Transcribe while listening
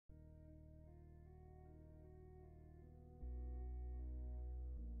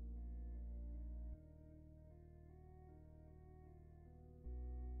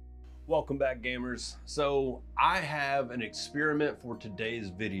Welcome back, gamers. So I have an experiment for today's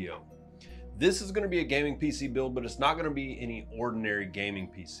video. This is going to be a gaming PC build, but it's not going to be any ordinary gaming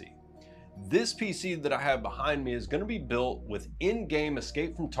PC. This PC that I have behind me is going to be built with in-game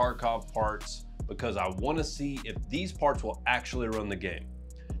Escape from Tarkov parts because I want to see if these parts will actually run the game.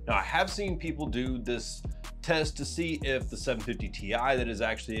 Now, I have seen people do this test to see if the 750 Ti that is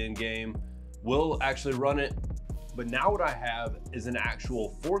actually in game will actually run it. But now what I have is an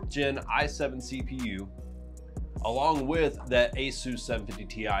actual 4th gen i7 CPU along with that ASUS 750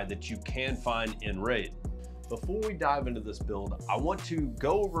 Ti that you can find in RAID. Before we dive into this build, I want to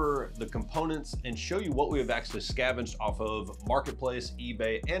go over the components and show you what we have actually scavenged off of Marketplace,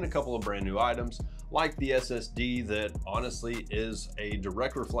 eBay, and a couple of brand new items like the SSD that honestly is a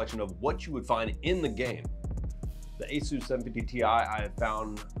direct reflection of what you would find in the game. The ASUS 750 Ti, I have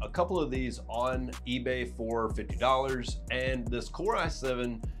found a couple of these on eBay for $50, and this Core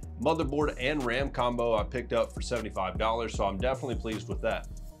i7 motherboard and RAM combo I picked up for $75, so I'm definitely pleased with that.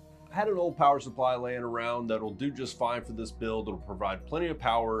 I had an old power supply laying around that'll do just fine for this build. It'll provide plenty of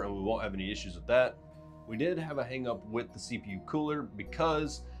power and we won't have any issues with that. We did have a hang up with the CPU cooler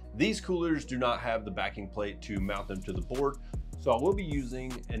because these coolers do not have the backing plate to mount them to the board. So I will be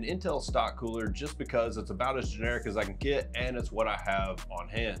using an Intel stock cooler just because it's about as generic as I can get and it's what I have on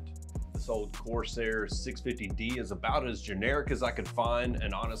hand. This old Corsair 650D is about as generic as I could find,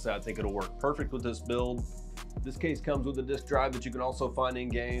 and honestly I think it'll work perfect with this build. This case comes with a disk drive that you can also find in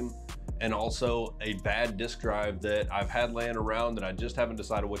game, and also a bad disk drive that I've had laying around that I just haven't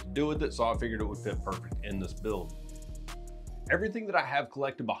decided what to do with it, so I figured it would fit perfect in this build. Everything that I have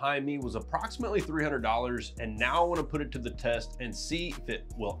collected behind me was approximately $300, and now I want to put it to the test and see if it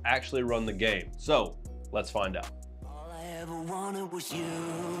will actually run the game. So let's find out. All I ever wanted was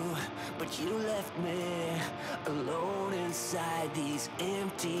you, but you left me alone inside these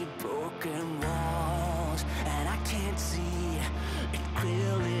empty, broken walls, and I can't see it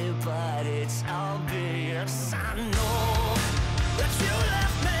clearly, but it's obvious. I know that you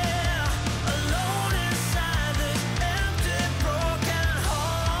left me alone inside this empty, broken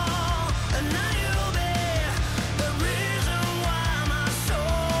hall, and now you'll be the reason why my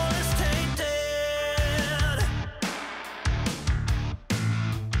soul is tainted.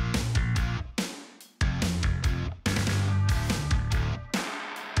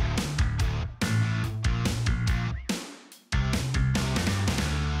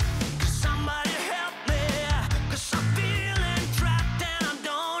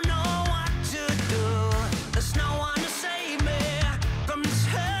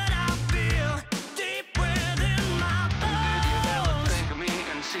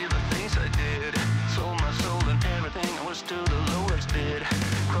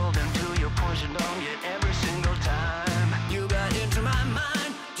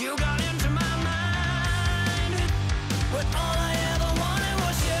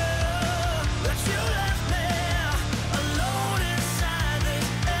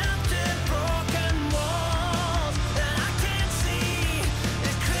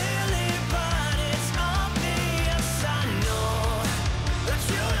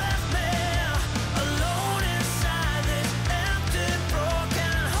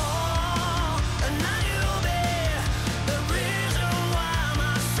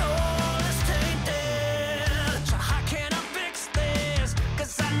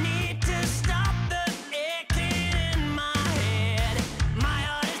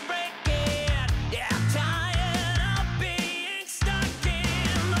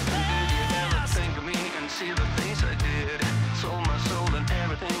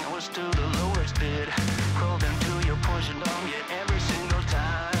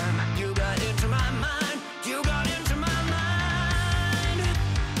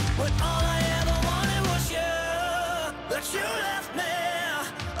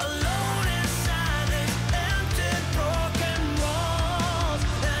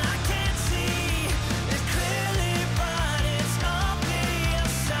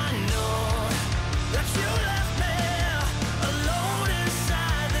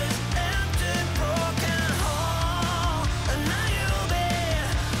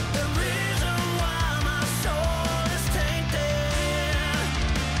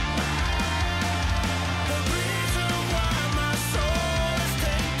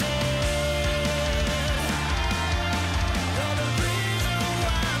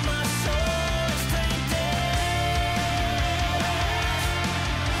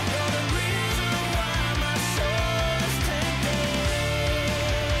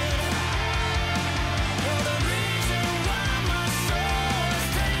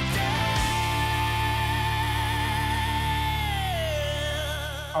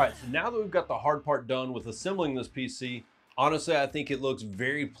 All right, so now that we've got the hard part done with assembling this PC, honestly, I think it looks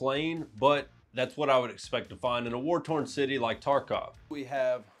very plain, but that's what I would expect to find in a war-torn city like Tarkov. We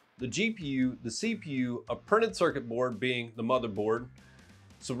have the GPU, the CPU, a printed circuit board being the motherboard,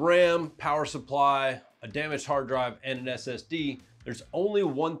 some RAM, power supply, a damaged hard drive, and an SSD. There's only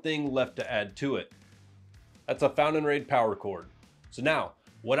one thing left to add to it. That's a fountain raid power cord. So now,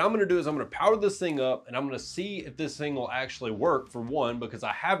 what I'm gonna do is I'm gonna power this thing up and I'm gonna see if this thing will actually work, for one, because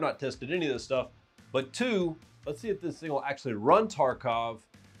I have not tested any of this stuff, but two, let's see if this thing will actually run Tarkov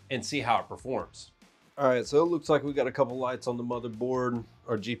and see how it performs. All right, so it looks like we got a couple lights on the motherboard.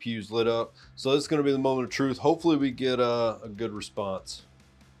 Our GPU's lit up. So this is gonna be the moment of truth. Hopefully we get a good response.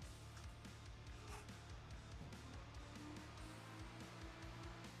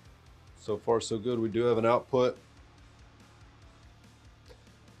 So far so good. We do have an output.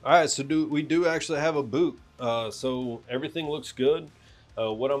 All right, so we do actually have a boot. So everything looks good.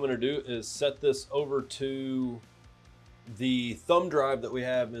 What I'm gonna do is set this over to the thumb drive that we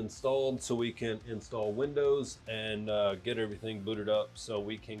have installed so we can install Windows and get everything booted up so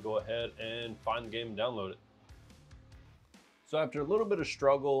we can go ahead and find the game and download it. So after a little bit of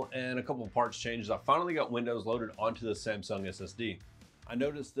struggle and a couple of parts changes, I finally got Windows loaded onto the Samsung SSD. I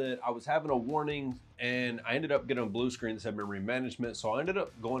noticed that I was having a warning and I ended up getting a blue screen that said memory management. So I ended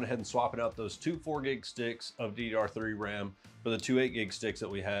up going ahead and swapping out those two 4 gig sticks of DDR3 RAM for the two 8 gig sticks that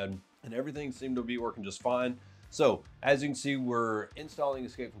we had, and everything seemed to be working just fine. So as you can see, we're installing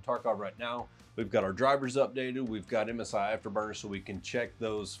Escape from Tarkov right now. We've got our drivers updated. We've got MSI Afterburner so we can check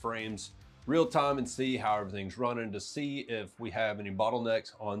those frames real time and see how everything's running to see if we have any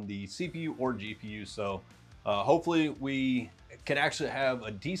bottlenecks on the CPU or GPU. So hopefully we can actually have a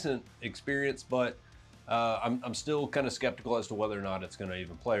decent experience, but I'm still kind of skeptical as to whether or not it's going to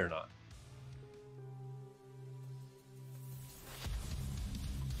even play or not.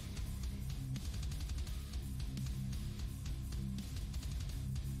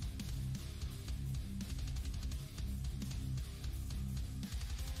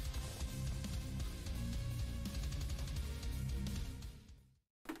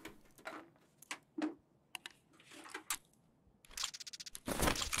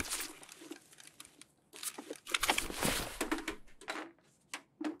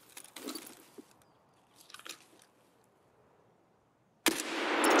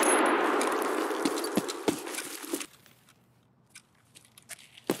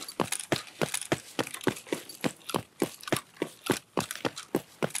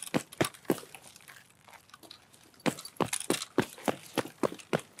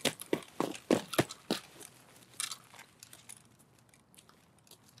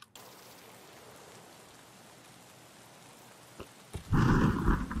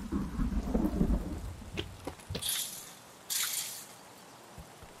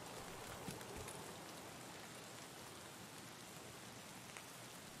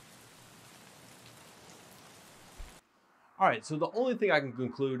 All right, so the only thing I can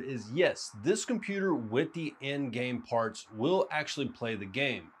conclude is yes, this computer with the in-game parts will actually play the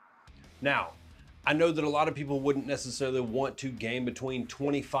game. Now, I know that a lot of people wouldn't necessarily want to game between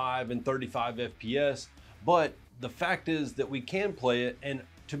 25 and 35 FPS, but the fact is that we can play it, and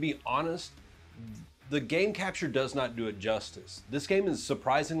to be honest, the game capture does not do it justice. This game is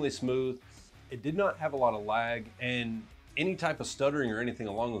surprisingly smooth. It did not have a lot of lag and any type of stuttering or anything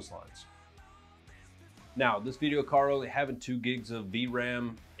along those lines. Now, this video card only having 2 gigs of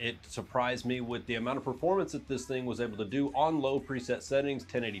VRAM, it surprised me with the amount of performance that this thing was able to do on low preset settings,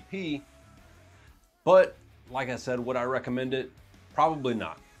 1080p. But like I said, would I recommend it? Probably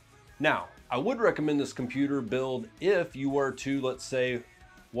not. Now, I would recommend this computer build if you were to, let's say,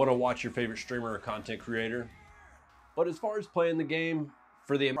 want to watch your favorite streamer or content creator. But as far as playing the game,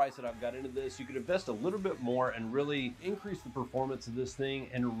 for the price that I've got into this, you could invest a little bit more and really increase the performance of this thing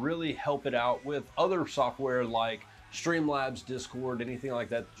and really help it out with other software like Streamlabs, Discord, anything like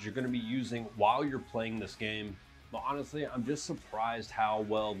that that you're going to be using while you're playing this game. But honestly, I'm just surprised how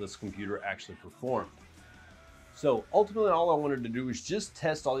well this computer actually performed. So ultimately, all I wanted to do was just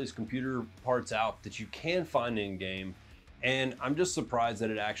test all these computer parts out that you can find in game. And I'm just surprised that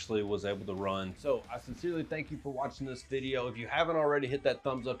it actually was able to run. So I sincerely thank you for watching this video. If you haven't already, hit that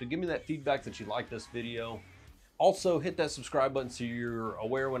thumbs up to give me that feedback that you like this video. Also hit that subscribe button so you're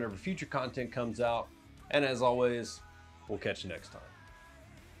aware whenever future content comes out. And as always, we'll catch you next time.